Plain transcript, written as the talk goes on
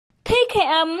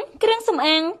TNM គ្រឿងសម្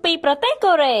អាងពីប្រទេស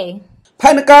កូរ៉េ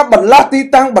ផែនការបន្លាស់ទី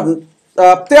តាំង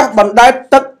ផ្ទះបណ្ដែត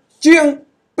ទឹកជាង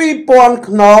 2000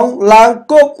 ខ្នងឡើង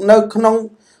គោកនៅក្នុង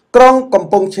ក្រុងកំ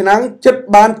ពង់ឆ្នាំងជិត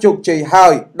បានជោគជ័យហើ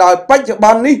យដោយបច្ចុប្ប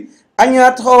ន្ននេះអាជ្ញា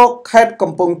ធរខេត្ត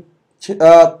កំ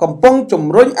ពុងជំ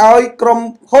រុញឲ្យក្រុម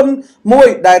ហ៊ុនមួយ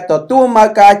ដែលទទួលមក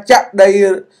ការចាក់ដី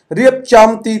រៀបចំ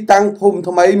ទីតាំងភូមិ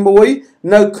ថ្មីមួយ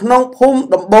នៅក្នុងភូមិ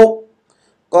ដំ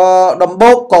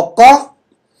បូកកកោះ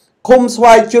ឃុំស្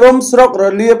វាយជ្រុំស្រុករ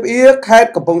លាបអៀខេត្ត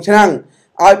កំពង់ឆ្នាំង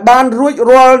ឲ្យបានរួច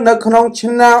រាល់នៅក្នុងឆ្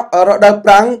នាំរដូវ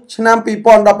ប្រាំងឆ្នាំ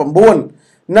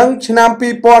 2019 និងឆ្នាំ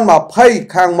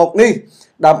 2020 ខាងមុខនេះ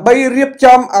ដើម្បីរៀប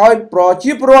ចំឲ្យប្រ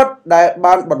ជាពលរដ្ឋដែល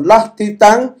បានបន្លាស់ទី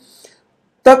តាំង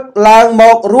ទឹកឡើងម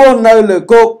ករស់នៅលើ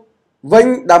គោកវិញ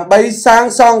ដើម្បីសាង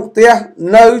សង់ផ្ទះ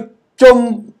នៅ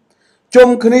ជុំ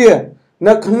គ្នា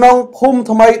នៅក្នុងភូមិ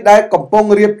ថ្មីដែលកំពុង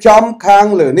រៀបចំខាង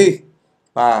លើនេះ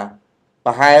បាទ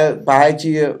ប្រហែល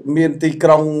ជាមានទីក្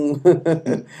រុង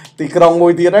មួ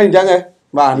យទៀតអីអញ្ចឹងហ៎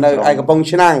បាទនៅឯកំពង់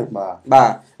ឆ្នាំងបា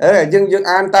ទយើង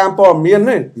អានតាមព័ត៌មាន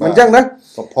នេះមិនអញ្ចឹងណា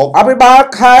អភិ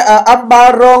បាល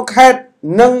រងខេត្ត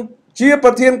និងជាប្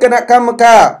រធានគណៈកម្ម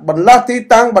ការបន្លាស់ទី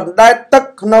តាំងបណ្ដែតទឹក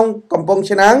ក្នុងកំពង់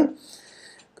ឆ្នាំង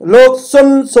លោកសុន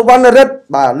សុវណ្ណរិទ្ធ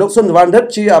បាទលោកសុនសុវណ្ណរិទ្ធ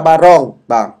ជាអភិបាលរង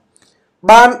បាទ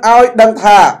បានឲ្យដឹង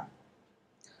ថា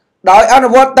ដោយអនុ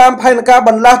វត្តតាមផែនការប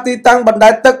ន្លាស់ទីតាំងបណ្ដែ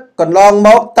តទឹកកន្លងម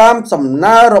កតាមសំ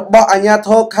ណើរបស់អាជ្ញាធ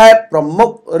រខេត្តប្រមុខ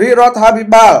រាជរដ្ឋាភិ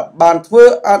បាលបានធ្វើ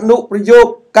អនុប្រយោគ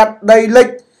កាត់ដីលិច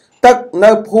ទឹក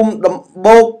នៅភូមិដំ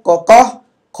បូកកកោះ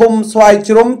ឃុំស្វាយ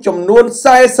ជ្រុំចំនួន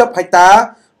40ហិកតា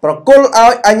ប្រគល់ឲ្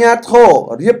យអាជ្ញាធរ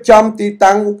រៀបចំទី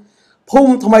តាំងភូ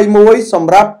មិថ្មីមួយស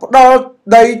ម្រាប់ផ្ដល់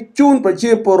ដីជូនប្រ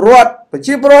ជាពលរដ្ឋ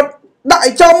ដាក់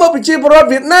ឲ្យចំមើលប្រជាពលរដ្ឋ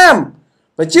វៀតណាម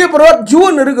ប្រជាពលរដ្ឋយួ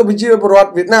នឬក៏ប្រជាពលរដ្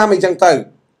ឋវៀតណាមអីចឹងទៅ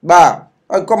បាទ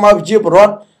ឲ្យកុំឲ្យប្រជាពលរ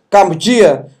ដ្ឋកម្ពុជា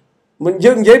មិន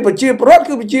យើងនិយាយប្រជាពលរដ្ឋ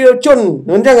គឺប្រជាជន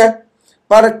អញ្ចឹងហ៎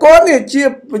បាទគាត់នេះជា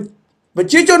ប្រ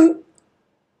ជាជន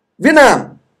វៀតណាម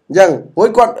អញ្ចឹងព្រោះ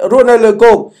គាត់រស់នៅលើ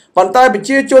គោកប៉ុន្តែប្រ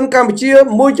ជាជនកម្ពុជា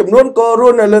មួយចំនួនក៏រ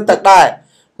ស់នៅលើទឹកដែរ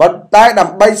ប៉ុន្តែដើ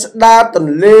ម្បីស្ដារទ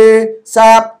ន្លេ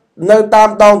សាបនៅតាម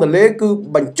ដងទន្លេគឺ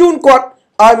បញ្ជូនគាត់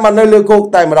ឲ្យមកនៅលើគោក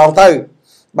តែម្ដងទៅ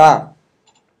បាទ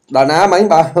ដល់ណាមិញ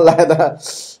បាទ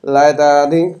ឡែតា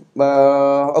នេះ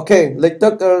អូខេលេខទឹ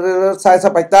ក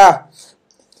40ហិកតា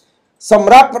ស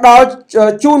ម្រាប់ផ្ដល់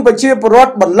ជូនប្រជាពលរដ្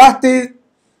ឋបន្លាស់ទី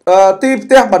ផ្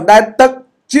ទះបណ្ដែតទឹក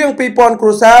ជាង 2000 គ្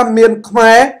រួសារមានខ្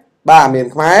មែរ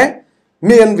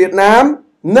មានវៀតណាម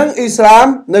និងអ៊ីស្លាម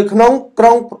នៅក្នុងក្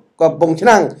រុងកំពង់ឆ្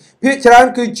នាំងភាគច្រើន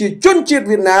គឺជាជនជាតិ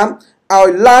វៀតណាមឲ្យ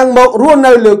ឡើងមករស់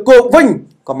នៅលើគោកវិញ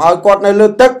កុំឲ្យគាត់នៅលើ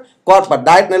ទឹកគាត់បណ្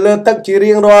ដែតនៅលើទឹកជា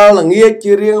រៀងរាល់ល្ងាច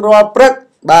ជារៀងរាល់ព្រឹក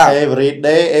បាទ every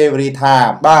day every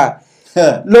time បាទ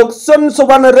លោកសុនសុ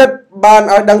វណ្ណរិទ្ធបាន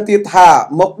ឲ្យដឹងទៀតថា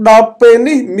មកដល់ពេល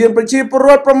នេះមានប្រជាពលរ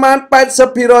ដ្ឋប្រមាណ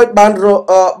 80%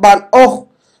 បានអូស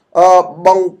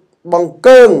បង្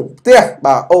កើងផ្ទះ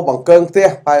បាទអូសបង្កើងផ្ទះ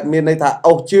ហើយមានន័យថា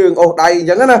អូសជើងអូសដៃអញ្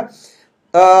ចឹងណា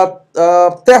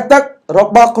ផ្ទះទឹករ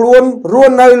បស់ខ្លួនរ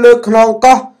ស់នៅលើខ្នង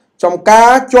កោះចំកា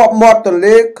រជាប់មាត់ទន្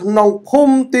លេក្នុងភូ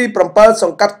មិទី7ស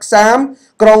ង្កាត់ខ្សាម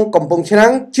ក្រុងកំពង់ឆ្នាំ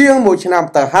ងជាង1ឆ្នាំ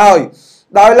ទៅហើយ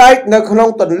ដោយឡែកនៅក្នុង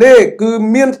ទន្លេគឺ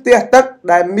មានផ្ទះទឹក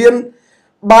ដែលមាន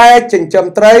បែចិញ្ចឹម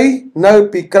ត្រីនៅ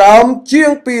ពីក្រោមជាង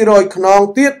200ខ្នង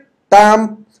ទៀតតាម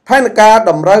ផែនការ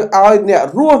តម្រូវឲ្យអ្នក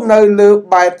រស់នៅលើ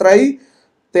បែត្រី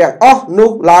ទាំងអស់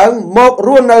នោះឡើងមករ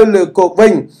ស់នៅលើគោកវិ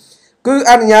ញគឺ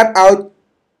អនុញ្ញាតឲ្យ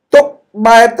ទុក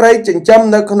បែត្រីចិញ្ចឹម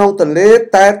នៅក្នុងទន្លេ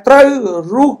តែត្រូវ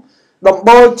រុះដំ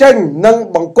បូលចេញនិង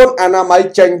បង្គន់អនាម័យ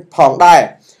ចេញផងដែរ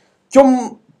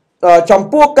ចំ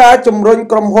ពោះការជំរុញ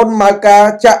ក្រុមហ៊ុនមកការ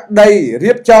ចាក់ដី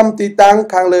រៀបចំទីតាំង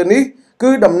ខាងលើនេះ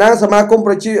គឺតំណាងសមាគម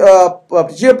ប្រ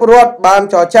ជាពលរដ្ឋបាន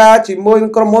ចរចាជាមួយ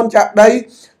ក្រុមហ៊ុនចាក់ដី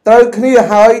ត្រូវគ្នា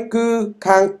ហើយគឺ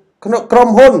ខាងក្រុម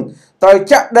ហ៊ុនត្រូវ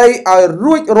ចាក់ដីឲ្យ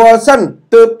រួចរាល់សិន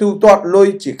ទើបទូទាត់លុយ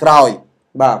ជាក្រោយ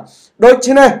បាទដូ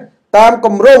ច្នេះតាមគ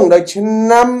ម្រោងនៅ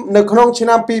ក្នុងឆ្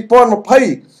នាំ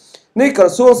 2020 នេះក្រ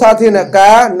សួងសាធារណ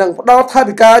ការនឹងផ្ដល់ថ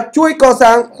វិកាជួយក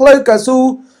សាងផ្លូវកៅស៊ូ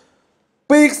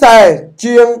2ខ្សែ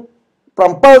ជាង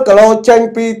7 គីឡូចេញ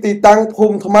ពីទីតាំងភូ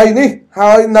មិថ្មីនេះ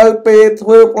ហើយនៅពេលធ្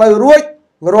វើផ្លូវរួច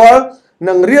រាល់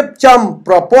នឹងរៀបចំ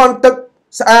ប្រព័ន្ធទឹក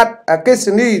ស្អាតអគ្គិស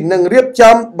នីនិងរៀប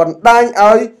ចំបណ្ដាញ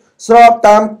ឲ្យស្រប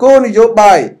តាមគោលនយោ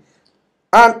បាយ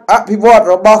អភិវឌ្ឍ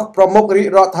របស់ប្រមុខរាជ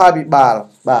រដ្ឋាភិបាល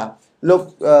បាទលោក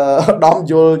ដំ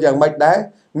យល់យ៉ាងម៉េចដែរ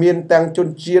មានទាំងជន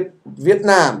ជាតិវៀត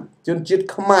ណាមជនជាតិ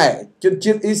ខ្មែរជន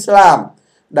ជាតិអ៊ីស្លាម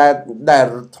ដែល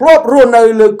ធ្លាប់រស់នៅ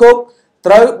លើគោក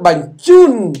ត្រូវបញ្ជូ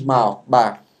នមកបា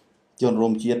ទ ជនរួ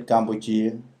មជាតិកម្ពុជា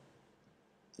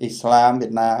អ៊ីស្លាមវៀ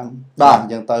តណាមអ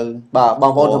ញ្ចឹងទៅបាទប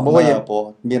ងប្អូនទាំងមួយ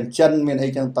មានចិនមានអី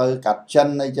ចឹងទៅកាត់ចិន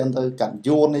អីចឹងទៅកាត់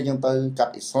យួនអីចឹងទៅកា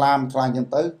ត់អ៊ីស្លាមខ្លាំងចឹង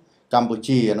ទៅកម្ពុ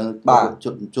ជានឹង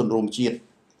ជនរួមជាតិ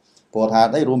ព្រោះថា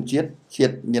អីរួមជាតិ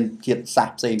មានជាតិសាស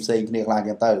ផ្សេងគ្នាខ្លាំង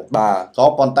ចឹងទៅក៏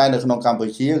ប៉ុន្តែនៅក្នុងកម្ពុ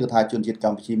ជាគឺថាជនជាតិក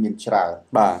ម្ពុជាមានច្រើន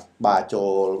បាទចូ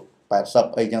ល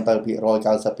80អីចឹងទៅភាគរយ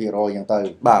90%ចឹងទៅ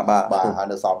បាទហើយ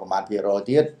នៅសល់ប្រហែលភាគរយ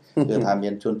ទៀតគឺថាមា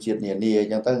នជនជាតិនានា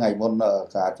ចឹងទៅថ្ងៃមុន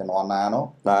ការជំនាន់ណានោះ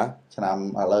បាទឆ្នាំ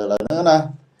ឥឡូវហ្នឹងណា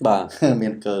បាទមា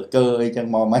នកើអីចឹង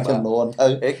មកមួយចំនួន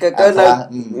ទៅកើ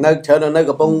នៅច្រើននៅ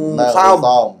កំពង់សោម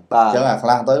អញ្ចឹងអាខ្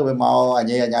លះទៅវាមកអ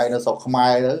ញញ៉ៃនៅស្រុកខ្មែ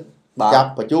រទៅចាប់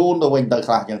បញ្ជូនទៅវិញទៅ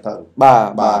ខ្លះចឹងទៅបា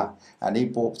ទអានេះ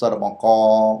ពួកផ្សិតបង្ក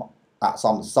អស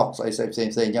ន្តិសុខស្អីផ្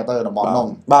សេងចឹងទៅតំបន់នោះ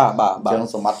បាទអញ្ចឹង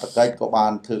សមត្ថកិច្ចក៏បា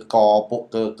នធ្វើកពួក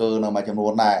កើនៅមួយចំនួ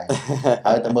នដែរ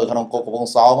ហើយទៅមើលក្នុងគុកកំពង់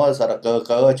សោមសិតកើ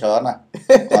ច្រើនណា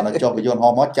គាត់ទៅចុះបញ្យន្ត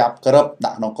ហោះមកចាប់ក្រឹប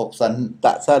ដាក់ក្នុងគុកសិន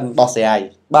ដោះស្រាយ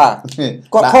បាទ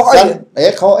គាត់ខុស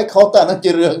អីខុសតែហ្នឹង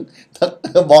ជារឿង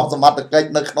របស់សមត្ថកិច្ច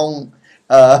នៅក្នុង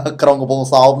ក្រុងកំពង់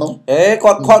សោមនោះ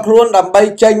គាត់ខត់ខ្លួនដើម្បី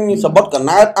ចេញសម្បត្តិក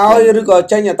ណើតឲ្យឬក៏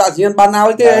ចេញអត្តសញ្ញាណបានឲ្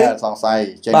យទេសង្ស័យ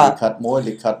ចេញលិខិតមួយ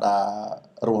លិខិត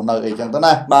រស់នៅអីចឹងទៅ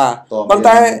ណាបាទប៉ុន្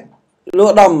តែលោក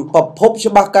ឧត្តមប្រភព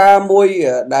ច្បាស់ការមួយ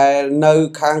ដែលនៅ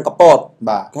ខាងកពត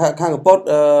បាទខាងកពត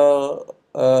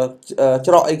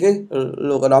ច្រកអីគេ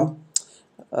លោកឧត្តម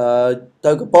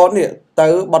ទៅកពតនេះទៅ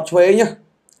បត់ឆ្វេង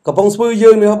កំពង់ស្ពឺយើ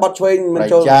ងនេះបត់ឆ្វេងមិន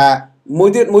ចូលមួយ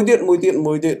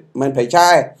ទៀតមិនប្រៃចា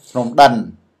ក្នុងដិន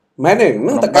មែនទេ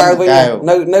នឹងតកៅវិញ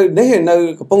នៅនេះនៅ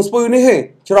កំពង់ស្ពឺនេះ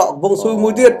ច្រកកំពង់ស្ពឺមួ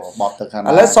យទៀតឥ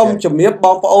ឡូវសូមជំរាបប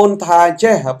ងប្អូនថា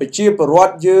ចេះប្រជាពលរ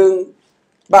ដ្ឋយើង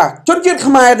បាទជនជាតិ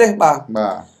ខ្មែរទេបាទ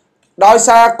ដោយ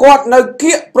សារគាត់នៅ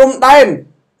គៀកព្រំដែន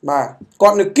បាទគា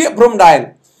ត់នៅគៀកព្រំដែន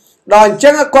ដល់អញ្ចឹ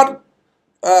ងគាត់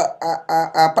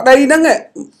ប្តីហ្នឹង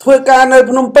ធ្វើការនៅ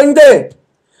ភ្នំពេញទេ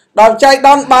ដល់ចៃដ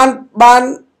ន្យបា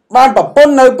នប្រពន្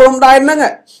ធនៅព្រំដែនហ្នឹង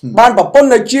បានប្រពន្ធ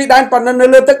នៅជាយដែនប៉ុន្តែនៅ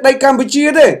លើទឹកដីកម្ពុជា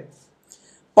ទេ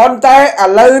ប៉ុន្តែឥ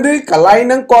ឡូវនេះកន្លែងហ្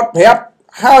នឹងគាត់ប្រាប់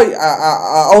ហើយ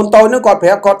អូនតូចហ្នឹងគាត់ប្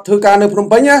រាប់គាត់ធ្វើការនៅភ្នំ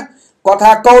ពេញណាគាត់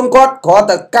ថាកូនគាត់គ្រាន់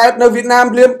តែកើតនៅវៀតណាម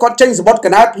ភ្លាមគាត់ចេញសម្បត្តិក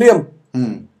ណើតភ្លាម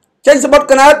ចេញសម្បត្តិ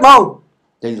កណើតមក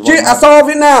ជាអក្សរ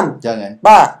វៀតណាមចឹងហ៎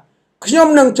បាទខ្ញុំ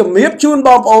នឹងជំរាបជូនប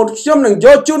ងប្អូនខ្ញុំនឹងយ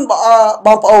កជូនប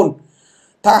ងប្អូន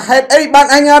ថាហេតុអីបាន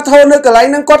អញ្ញាធននៅកន្លែង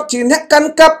ហ្នឹងគាត់ជាអ្នកកាន់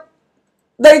កាប់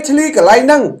ដីធ្លីកន្លែងហ្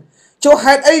នឹងចុះ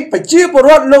ហេតុអីប្រជាពលរ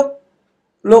ដ្ឋលោ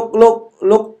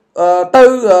កទៅ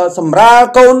សម្រាល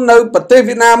កូននៅប្រទេស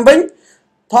វៀតណាមវិញ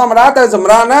ធម្មតាទៅសម្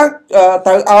រាលណា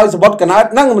ទៅឲ្យសម្បត្តិកណើត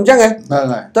ហ្នឹងមិនចឹងហ៎ហ្នឹង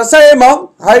ហើយទៅសេហ្មង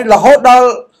ហើយរហូតដល់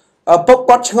ពុក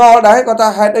គាត់ឆ្ងល់ដែរគាត់ថា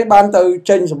ហេតុអីបានទៅ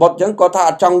ចេញសម្បត្តិចឹងគាត់ថា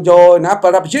អត់ចង់យកណាប៉ុ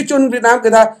ន្តែប្រជាជនវៀតណាមគេ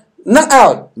ថានឹកឲ្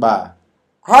យបាទ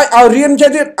ហើយឲ្យរៀនចេះ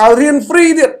ទៀតឲ្យរៀន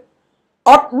free ទៀត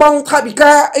អត់បង់ថវិ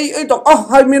កាអីទាំងអស់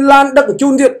ហើយមានឡានដឹកជញ្ជូ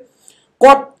នទៀត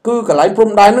គាត់គឺកន្លែងព្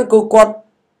រំដែនហ្នឹងគឺគាត់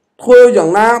ធ្វើយ៉ាង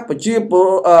ណាប្រជា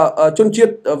ជនជា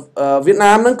តិវៀត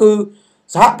ណាមហ្នឹងគឺ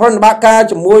សហប្រតិបត្តិការ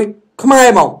ជាមួយខ្មែរ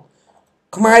មក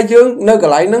ខ្មែរយើងនៅក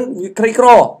ន្លែងហ្នឹងវាក្រីក្រ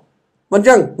មិន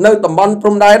ចឹងនៅតំបន់ព្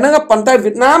រំដែនហ្នឹងប៉ុន្តែ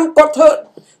វៀតណាមគាត់ធ្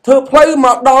វើផ្លូវម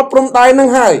កដល់ព្រំដែនហ្នឹង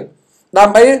ហើយដើ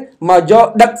ម្បីមកយក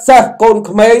ដឹកសិស្សកូន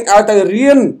ក្មេងឲ្យទៅរៀ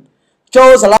នចូ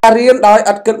លសាលារៀនដោយ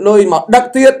អត់គិតលុយមកដឹក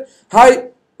ទៀតហើយ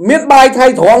មានបាយថ្ងៃ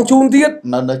ត្រង់ជូនទៀត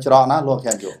នៅច្រកណាលោក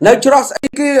ខាងយកនៅច្រកស្អី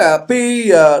គេពី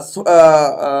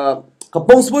កំ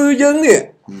ពង់ស្ពឺយើងនេះ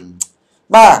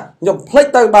បាទខ្ញុំភ្លេច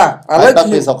ទៅបាទឥឡូវទៅ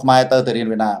ពីស្រុកខ្មែរទៅរៀន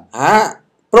វៀតណាម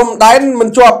ព្រំដែនមិន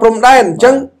ជាប់ព្រំដែនអញ្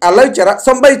ចឹងឥឡូវ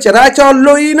សំបីចរាចរណ៍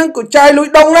លុយហ្នឹងក៏ចាយលុយ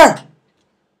ដងណា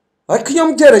ហើយខ្ញុំ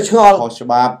ចេះតែឆ្ងល់ខុសច្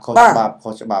បាប់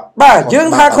បាទយើង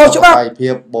ថាខុសច្បាប់ភា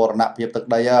ពបរណភាពទឹក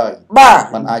ដីហើយបាទ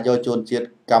มันអាចយកជនជាតិ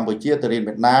កម្ពុជាទៅរៀន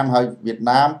វៀតណាមហើយវៀត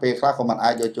ណាមពេលខ្លះក៏มัน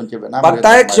អាចយកជនជាតិវៀតណាមប៉ុន្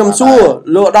តែខ្ញុំសួរ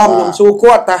លោកឧត្តមខ្ញុំសួរ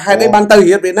គាត់ថាហេតុអីបានទៅ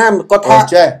រៀនវៀតណាមគាត់ថា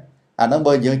ចេះអាហ្នឹង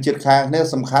បើយើងជាតិខាងគ្នា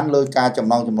សំខាន់លើការចំ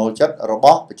ណងចំណូលចិត្តរប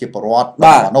ស់ប្រជាពលរដ្ឋ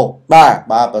នោះបាទ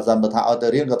បើសិនបើថាឲ្យទៅ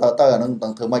រៀនក៏ទៅអាហ្នឹងមិ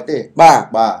នធ្វើម៉េចទេបាទ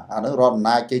អាហ្នឹងរដ្ឋអំ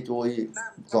ណាចគេជួយ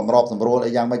សម្របសម្រួល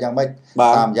អីយ៉ាងម៉េចតា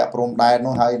មរយៈព្រំដែន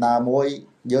នោះហើយណាមួយ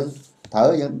យើងត្រូវ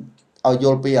យើងឲ្យយ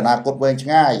ល់ពីអនាគតវែងឆ្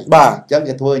ងាយអញ្ចឹង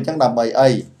គេធ្វើអញ្ចឹងដើម្បីអី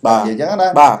និយាយអញ្ចឹងណា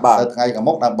ទៅថ្ងៃខាង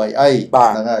មុខដើម្បីអី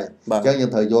ហ្នឹងហើយអញ្ចឹងយើង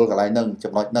ត្រូវយល់កន្លែងហ្នឹង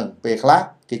ចំណុចហ្នឹងពេលខ្លះ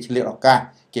គេឆ្លៀតឱកាស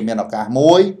គេមានឱកាស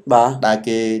មួយដែល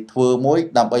គេធ្វើមួយ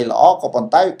ដើម្បីល្អក៏ប៉ុន្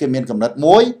តែគេមានកំណត់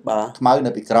មួយខ្មៅ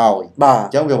នៅពីក្រោយអ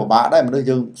ញ្ចឹងវាពិបាកដែរមនុស្ស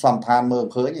យើងសន្តានមើល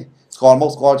ឃើញស្គាល់មុខ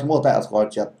ស្គាល់ឈ្មោះតែអត់ស្គាល់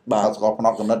ចិត្តអត់ស្គាល់ផ្ន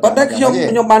ត់កំណត់ប៉ុន្តែខ្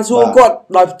ញុំបានសួរគាត់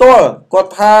ដោយផ្ទាល់គា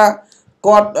ត់ថា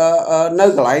គាត់នៅ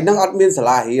កន្លែងហ្នឹងអត់មានសា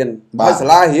លារៀនហើយសា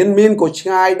លារៀនមានក៏ឆ្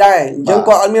ងាយដែរអញ្ចឹង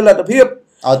គាត់អត់មានលទ្ធភាព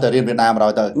ឲ្យទៅរៀនវៀតណាម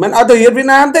rồiទៅមិនឲ្យទៅរៀនវៀត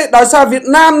ណាមទេដោយសារវៀត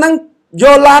ណាមហ្នឹងយ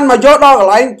កឡានមកយកដល់ក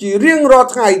ន្លែងជារៀងរាល់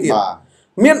ថ្ងៃទៀត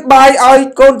miền bài ai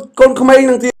con không mấy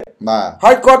năng tiền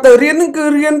hỏi có từ riêng nó cứ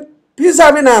riêng phía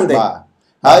xa Việt Nam thì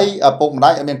hay bụng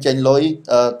đấy miền tranh lối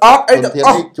thiên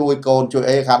chui cồn chui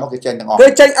e khá nó cái tranh thằng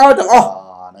cái tranh ai thằng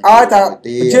ai thằng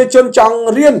chưa chôn trong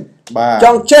riêng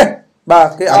trong chết bà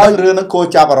cái ai riêng nó coi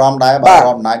cha bà rom đái bà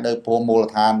rom này nơi phố mùa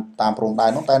than tam prong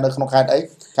đái nó tay nơi không khai đấy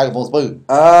khai cái phố spư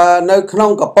nơi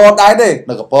không có pot đái đây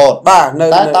nơi có pot bà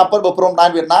nơi tam pot bộ prong đái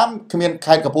Việt Nam miền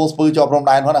khai cái phố spư cho prong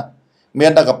đái nó nè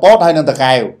miền ta cái pot hay nơi ta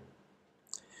khai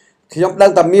ខ្ញុំដឹ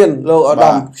ងតែមានលោកឧត្ត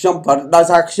មខ្ញុំដោយ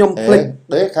សារខ្ញុំភ្លេច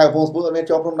đấy khai phố spư ở bên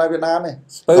trong prong đái Việt Nam này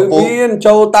ស្ពើមាន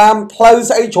ចូលតាមផ្លូវ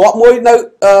ស្អីច្រកមួយនៅ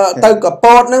ទៅកព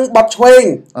តហ្នឹងបត់ឆ្វេង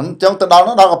ចឹងទៅដល់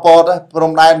នោះដល់កពតព្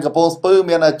រំដែនកពងស្ពឺ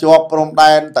មានជាប់ព្រំ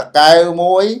ដែនតកែវ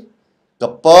មួយក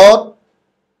ពត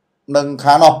និង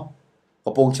ខាងនោះ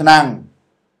កំពង់ឆ្នាំង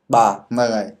បាទហ្នឹង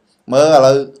ហើយមើលឥ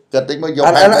ឡូវគិតតិចមើលយកផែ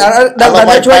នដឹង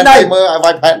តែជួយដៃមើលឲ្យ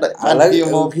វាយផែនឥឡូវ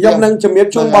ខ្ញុំនឹងជំរាប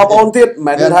ជូនបងប្អូនទៀត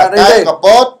មិនមែនថានេះទេកព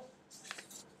ត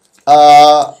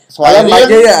ស្វ័យរៀង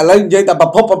ឥឡូវនិយាយតែប្រ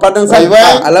ភពប៉ុណ្្នឹងសិនឥឡូ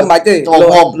វមិនបាច់ទេលោ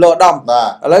កឧត្តម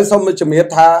ឥឡូវសូមជំរាប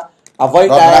ថាអ្វី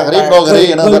ដែលរៀបដល់រី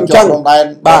នៅតាមជាប់ព្រំដែន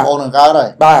បងប្អូននឹងកើតហើយ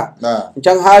បាទអញ្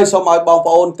ចឹងហើយសូមឲ្យបង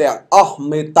ប្អូនទាំងអស់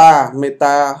មេត្តា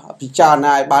ពិចារ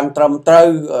ណាឲ្យបានត្រឹមត្រូវ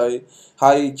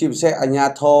ហើយជាពិសេសអាជ្ញា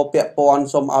ធរពាក់ព័ន្ធ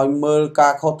សូមឲ្យមើលកា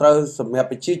រខុសត្រូវសម្រាប់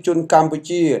ប្រជាជនកម្ពុ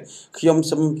ជាខ្ញុំ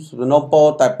សូមសំណូមពរ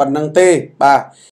តែប៉ុណ្្នឹងទេបាទ